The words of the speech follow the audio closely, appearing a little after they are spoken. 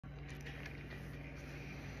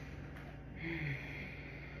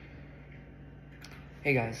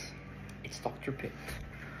Hey guys, it's Dr. Pitt,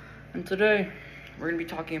 and today we're going to be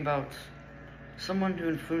talking about someone who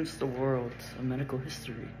influenced the world of medical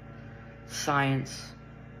history, science,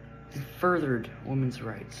 and furthered women's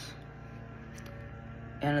rights,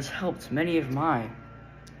 and has helped many of my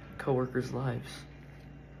co-workers' lives.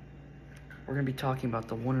 We're going to be talking about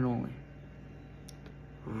the one and only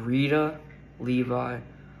Rita Levi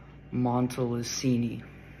Montalcini.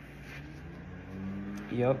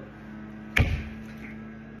 Yep.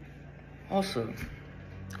 Also, while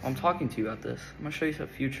I'm talking to you about this, I'm going to show you a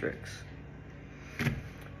few tricks.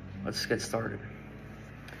 Let's get started.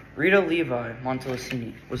 Rita Levi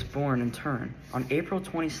Montalcini was born in Turin on April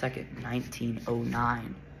 22nd,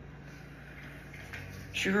 1909.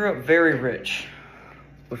 She grew up very rich,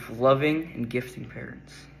 with loving and gifting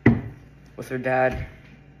parents, with her dad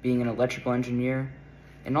being an electrical engineer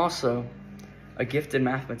and also a gifted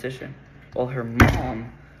mathematician, while her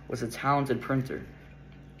mom was a talented printer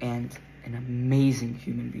and an amazing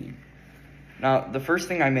human being. Now, the first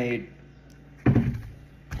thing I made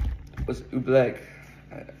was oobleck.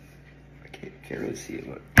 I can't really see it,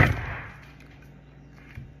 but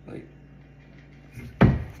like,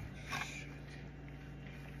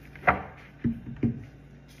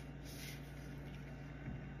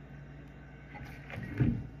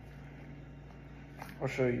 I'll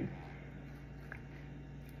show you.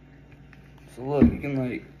 So look, you can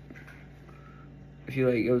like, if you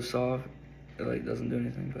like go soft, it like doesn't do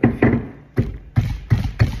anything, but if you,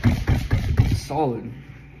 it's solid.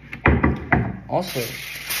 Also,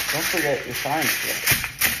 don't forget your science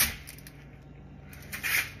class.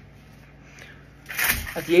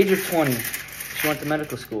 At the age of 20, she went to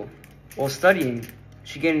medical school. While studying,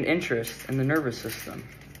 she gained an interest in the nervous system.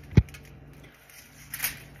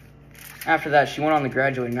 After that, she went on to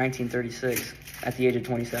graduate in 1936 at the age of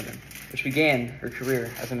 27, which began her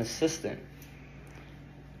career as an assistant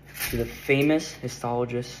to the famous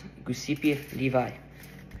histologist Giuseppe Levi. I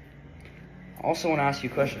also want to ask you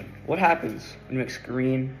a question. What happens when you mix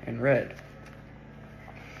green and red?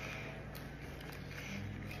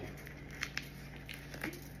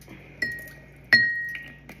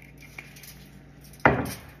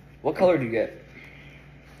 What color do you get?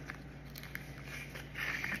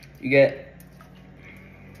 You get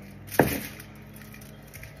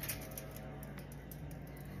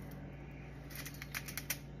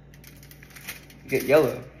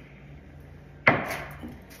yellow.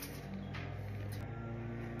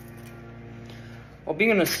 While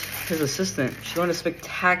being his assistant, she learned a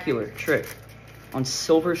spectacular trick on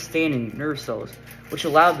silver staining nerve cells, which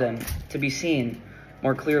allowed them to be seen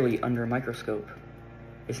more clearly under a microscope.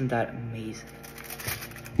 Isn't that amazing?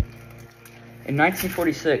 In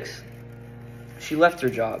 1946, she left her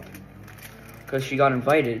job because she got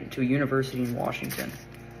invited to a university in Washington.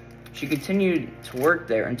 She continued to work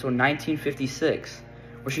there until 1956,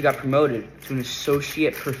 where she got promoted to an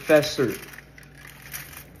associate professor.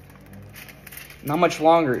 Not much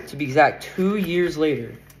longer, to be exact, 2 years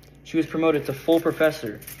later, she was promoted to full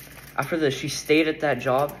professor. After this, she stayed at that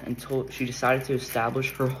job until she decided to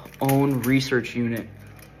establish her own research unit,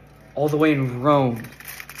 all the way in Rome.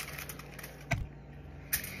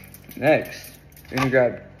 Next, you're gonna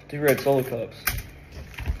grab 2 red Solo cups.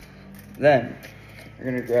 Then,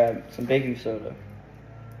 you're gonna grab some baking soda.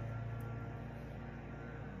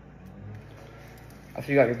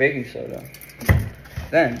 After you got your baking soda,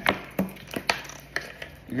 then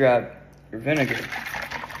you grab your vinegar.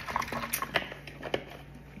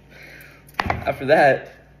 After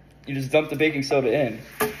that, you just dump the baking soda in.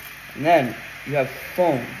 And then you have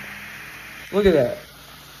foam. Look at that.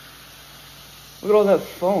 Look at all that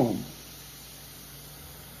foam.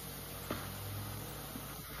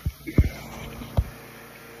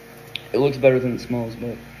 It looks better than it smells,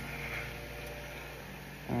 but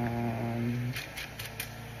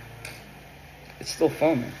it's still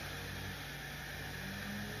foaming.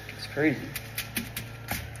 It's crazy.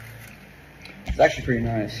 It's actually pretty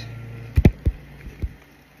nice.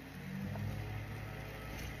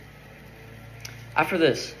 After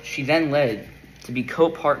this, she then led to be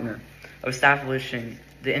co-partner of establishing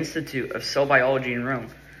the Institute of Cell Biology in Rome.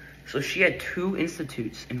 So she had 2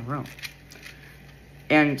 institutes in Rome.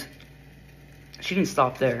 And she didn't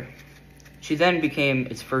stop there. She then became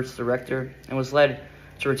its first director and was led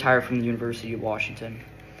to retire from the University of Washington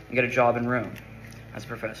and get a job in Rome as a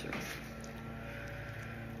professor.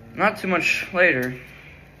 Not too much later,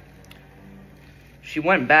 she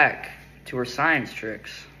went back to her science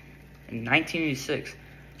tricks. In 1986,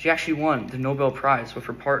 she actually won the Nobel Prize with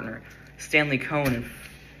her partner, Stanley Cohen,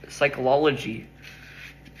 in psychology.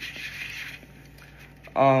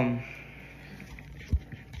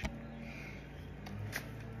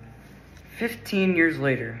 15 years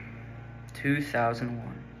later,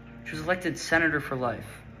 2001, she was elected senator for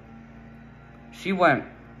life. She went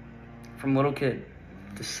from little kid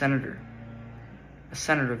to senator, a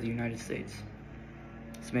senator of the United States.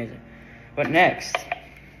 It's amazing. But next,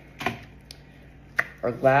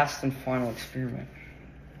 our last and final experiment.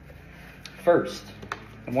 First,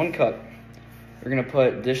 in 1 cup, we're going to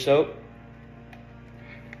put dish soap,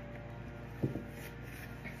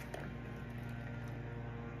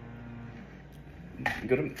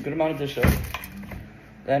 good amount of dish soap,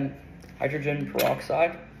 then hydrogen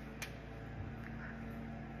peroxide,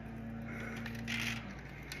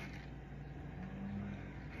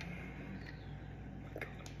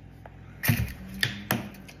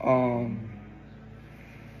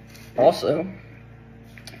 also,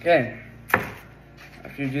 okay,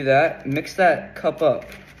 after you do that, mix that cup up.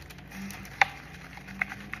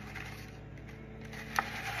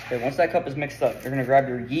 Okay, once that cup is mixed up, you're gonna grab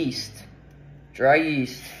your yeast, dry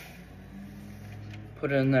yeast,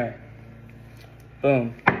 put it in there.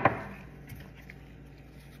 Boom.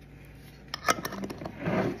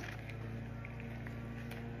 And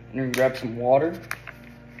you're gonna grab some water,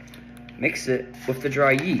 mix it with the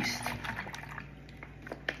dry yeast.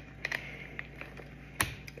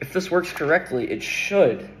 If this works correctly, it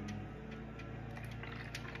should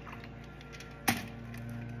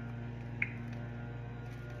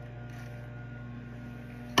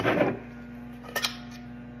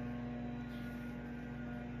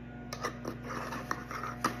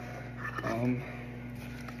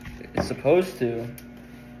it's supposed to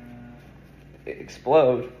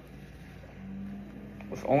explode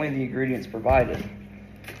with only the ingredients provided,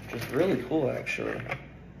 which is really cool, actually.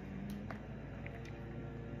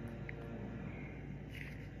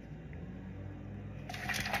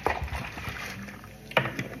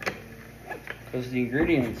 Because the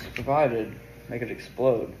ingredients provided make it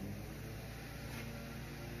explode.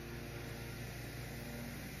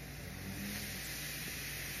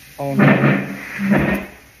 Oh no.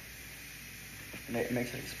 It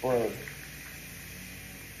makes it explode.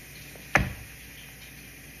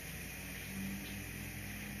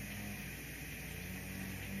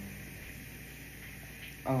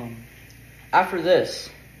 After this,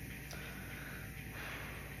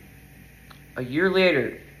 a year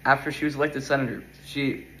later, after she was elected senator,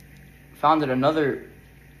 she founded another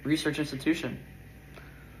research institution.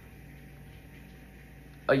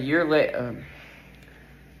 A year later,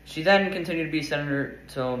 she then continued to be senator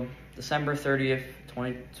till December 30th,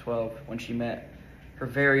 2012, when she met her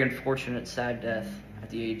very unfortunate, sad death at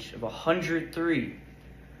the age of 103.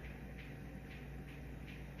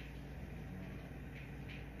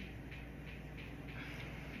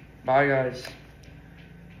 Bye, guys.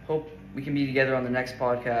 Hope we can be together on the next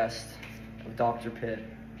podcast of Dr. Pitt.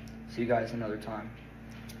 See you guys another time.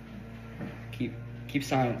 Keep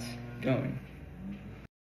science going.